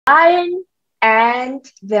lion and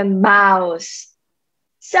the mouse.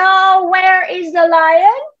 So where is the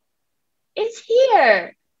lion? It's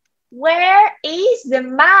here. Where is the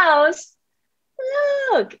mouse?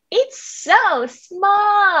 Look, it's so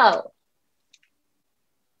small.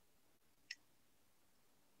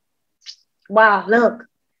 Wow, look,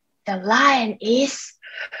 the lion is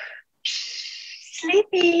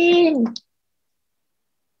sleeping.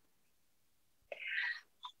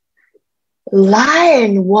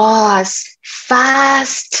 Lion was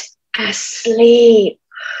fast asleep.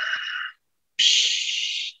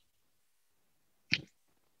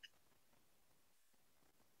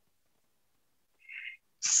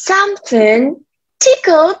 Something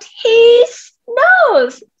tickled his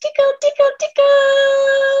nose. Tickle, tickle,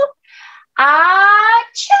 tickle.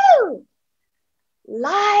 Achoo!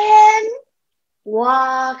 Lion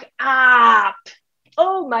woke up.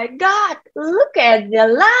 Oh my God, look at the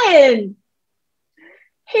lion.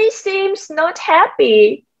 He seems not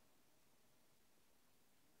happy.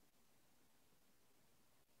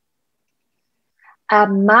 A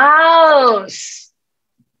mouse.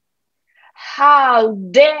 How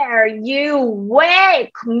dare you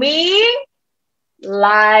wake me?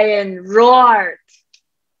 Lion roared.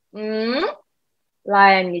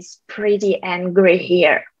 Lion is pretty angry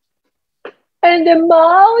here. And the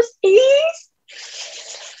mouse is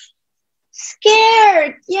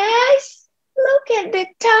scared. Yes, look at the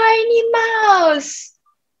tiny mouse.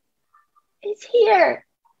 It's here.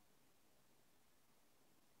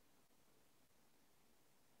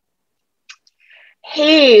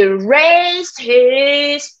 He raised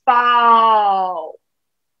his paw.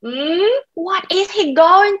 What is he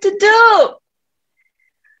going to do?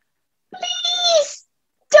 Please,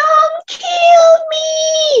 don't kill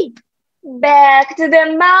me. Back to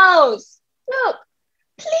the mouse. Look,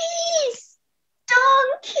 please,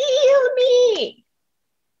 don't kill me.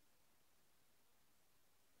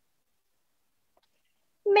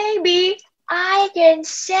 Maybe I can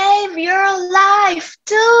save your life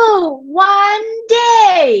too one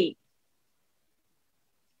day.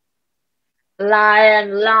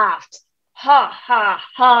 Lion laughed. Ha ha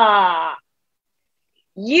ha.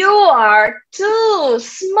 You are too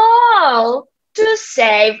small to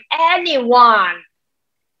save anyone.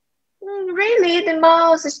 Really, the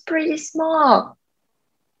mouse is pretty small.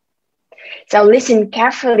 So listen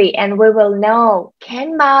carefully and we will know,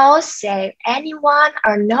 can mouse save anyone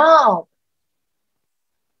or no?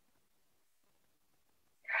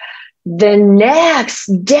 The next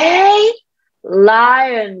day,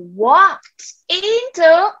 lion walked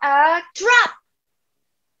into a trap.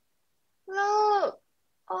 Look,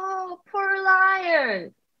 oh, poor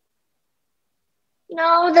lion.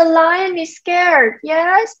 No, the lion is scared,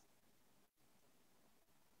 yes?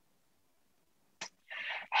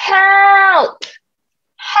 Help!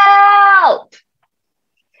 Help!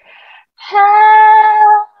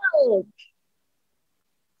 Help!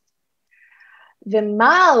 The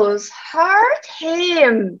mouse heard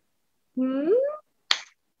him.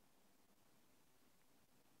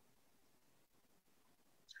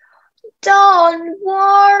 Don't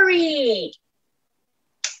worry.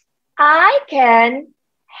 I can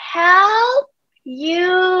help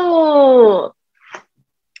you.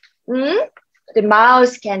 The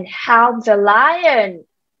mouse can help the lion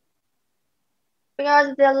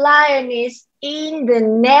because the lion is in the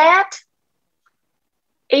net,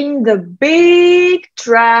 in the big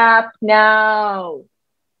trap now.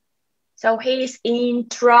 So he's in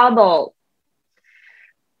trouble.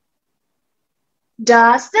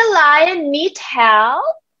 Does the lion need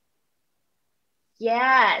help?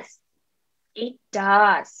 Yes, it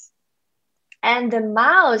does. And the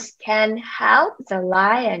mouse can help the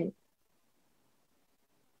lion.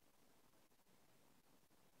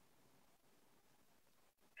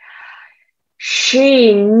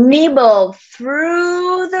 She nibbled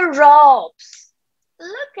through the ropes.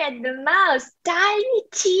 Look at the mouse, tiny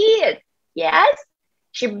teeth. Yes,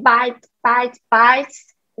 she bites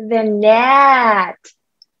the net.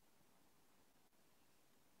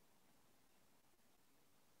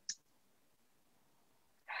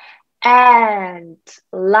 And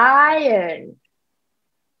lion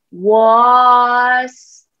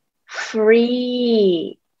was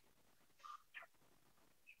free.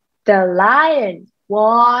 The lion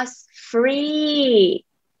was free.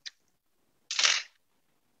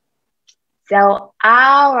 So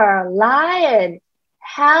our lion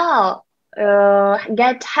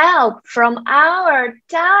get help from our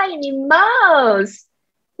tiny mouse.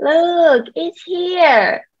 Look, it's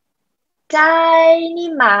here.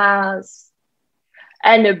 Tiny mouse.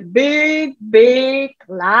 And a big, big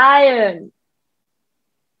lion.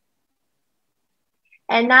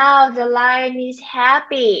 And now the lion is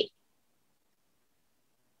happy.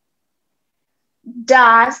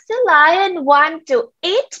 Does the lion want to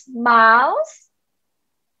eat mouse?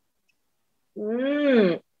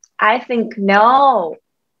 I think no.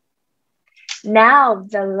 Now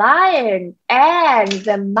the lion and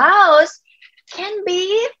the mouse can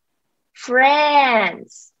be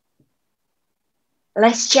friends.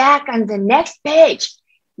 Let's check on the next page.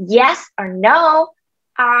 Yes or no?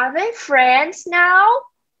 Are they friends now?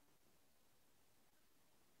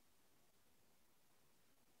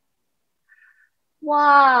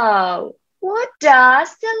 Wow, what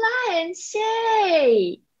does the lion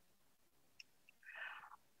say?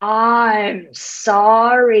 I'm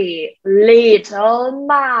sorry, little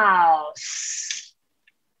mouse,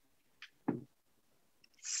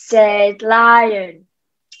 said lion.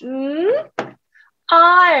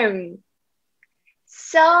 I'm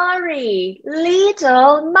sorry,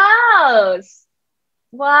 little mouse.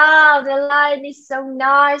 Wow, the lion is so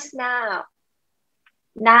nice now.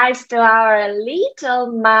 Nice to our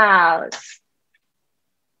little mouse.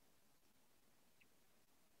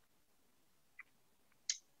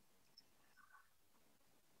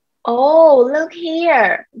 Oh, look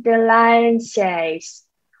here. The lion says,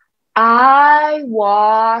 I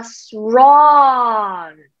was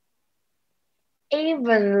wrong.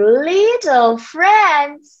 Even little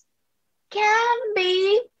friends can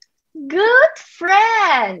be good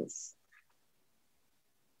friends.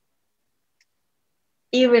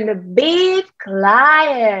 Even a big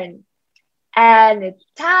lion and a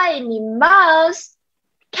tiny mouse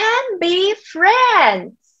can be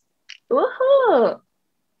friends. Woohoo!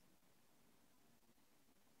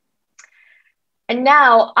 And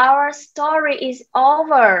now our story is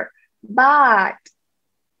over, but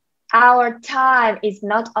our time is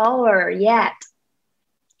not over yet.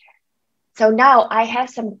 So now I have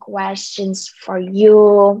some questions for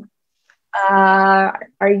you. Are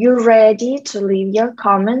you ready to leave your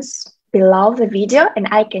comments below the video and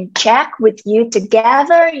I can check with you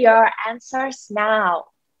together your answers now?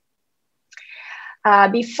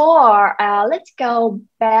 Before, let's go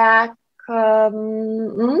back. Okay,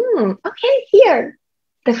 here,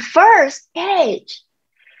 the first page.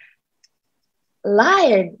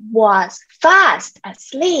 Lion was fast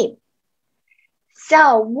asleep.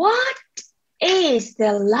 So what is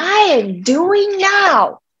the lion doing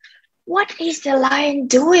now? What is the lion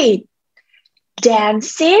doing?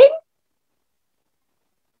 Dancing?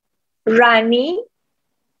 Running?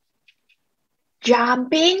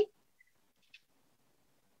 Jumping?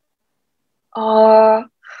 Or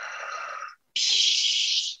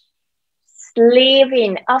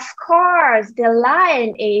sleeping? Of course, the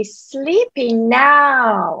lion is sleeping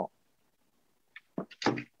now.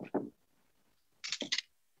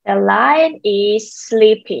 The lion is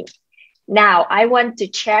sleeping. Now, I want to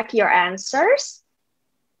check your answers.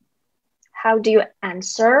 How do you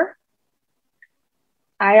answer?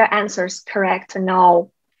 Are your answers correct or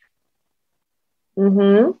no?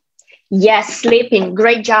 Yes, sleeping.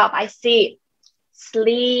 Great job. I see.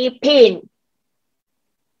 Sleeping.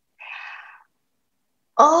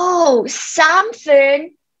 Oh,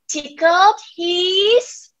 something tickled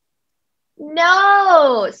his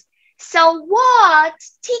nose. So what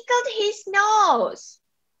tickled his nose?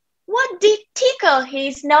 What did tickle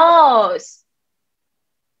his nose?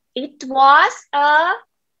 It was a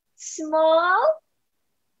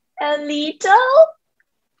little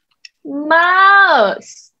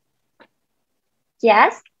mouse.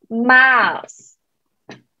 Yes, mouse.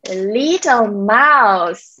 A little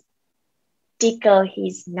mouse tickle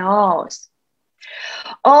his nose.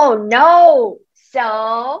 Oh no!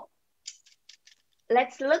 So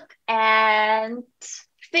let's look and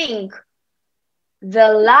think. The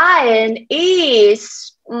lion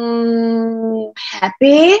is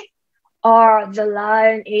happy or the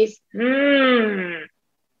lion is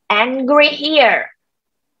angry here.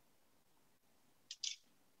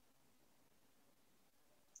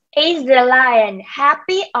 Is the lion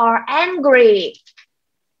happy or angry?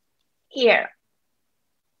 Here.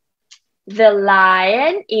 The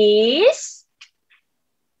lion is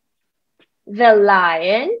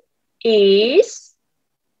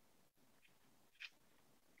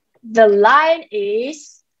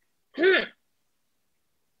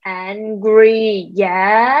angry.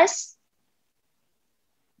 Yes.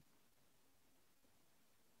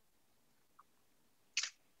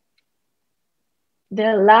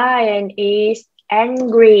 The lion is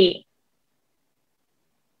angry.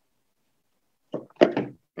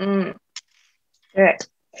 Good.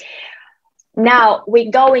 Now we're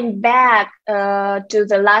going back to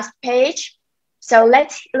the last page. So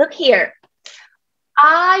let's look here.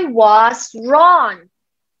 I was wrong.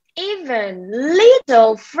 even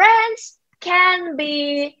little friends can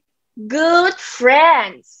be good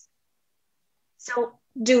friends. So,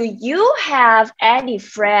 do you have any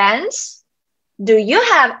friends? Do you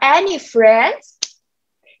have any friends?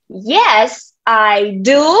 Yes, I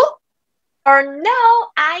do. Or no,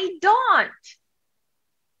 I don't.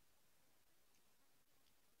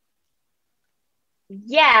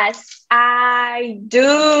 Yes, I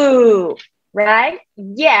do. Right?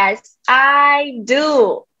 Yes, I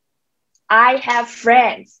do. I have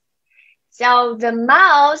friends. So the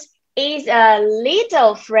mouse is a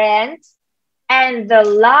little friend and the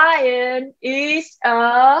lion is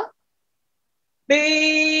a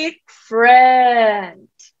big friend.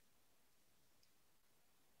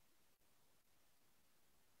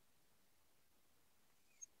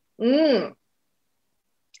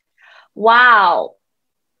 Wow.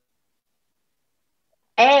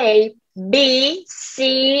 A, B,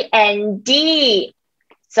 C, and D.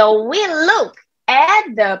 So we look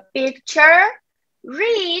at the picture,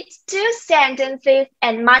 read 2 sentences,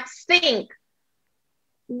 and must think.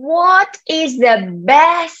 What is the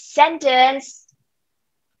best sentence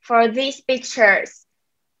for these pictures?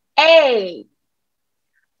 A,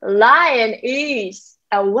 lion is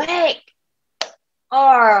awake.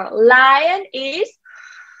 Or lion is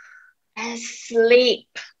asleep.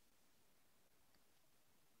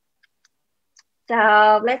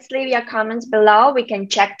 So let's leave your comments below. We can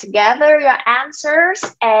check together your answers.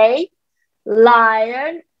 A,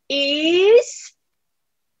 lion is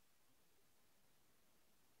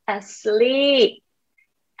asleep.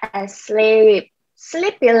 Asleep.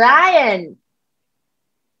 Sleepy lion.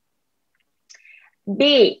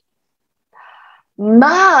 B,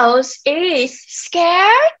 mouse is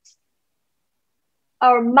scared.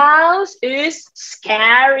 Or mouse is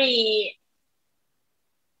scary.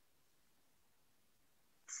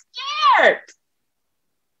 Scared.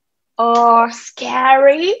 Or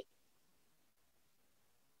scary.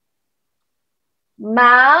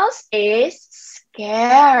 Mouse is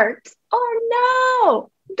scared. Oh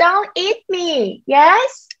no, don't eat me.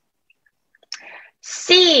 Yes?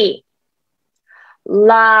 C,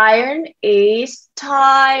 lion is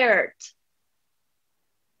tired.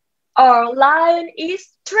 Or lion is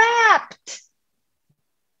trapped.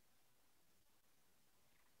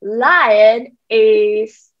 Lion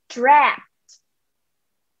is trapped.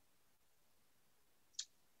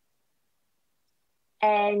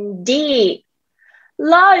 And D,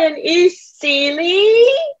 lion is silly.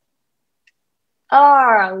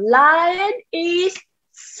 Or lion is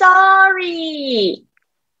sorry.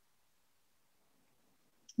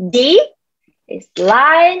 D is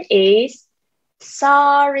lion is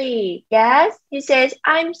sorry. Yes, he says,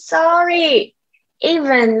 I'm sorry.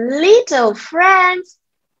 Even little friends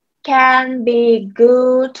can be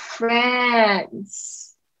good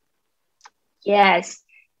friends. Yes,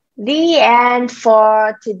 the end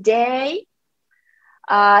for today.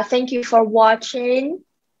 Thank you for watching.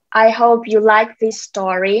 I hope you like this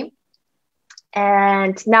story.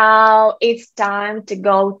 And now it's time to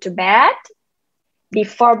go to bed.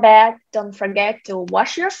 Before bed, don't forget to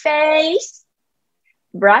wash your face,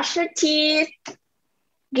 brush your teeth,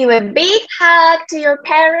 give a big hug to your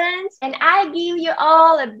parents, and I give you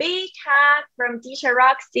all a big hug from Teacher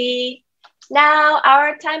Roxy. Now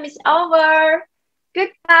our time is over.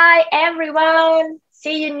 Goodbye, everyone.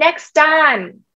 See you next time.